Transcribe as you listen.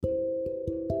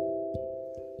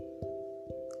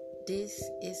This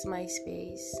is my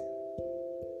space,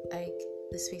 like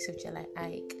the space of Jella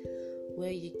Ike,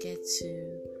 where you get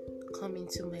to come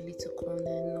into my little corner,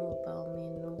 know about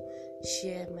me,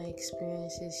 share my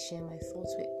experiences, share my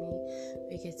thoughts with me.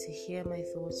 You get to hear my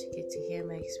thoughts, you get to hear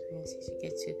my experiences, you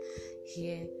get to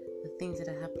hear the things that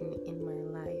are happening in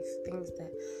my life, things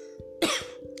that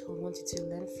I want you to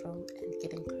learn from and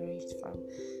get encouraged from.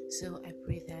 So I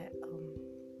pray that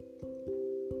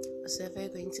whatever you're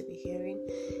going to be hearing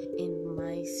in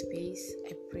my space,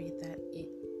 I pray that it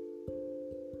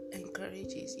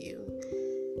encourages you.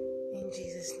 In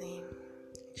Jesus' name.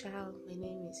 Ciao, my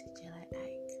name is Ijela.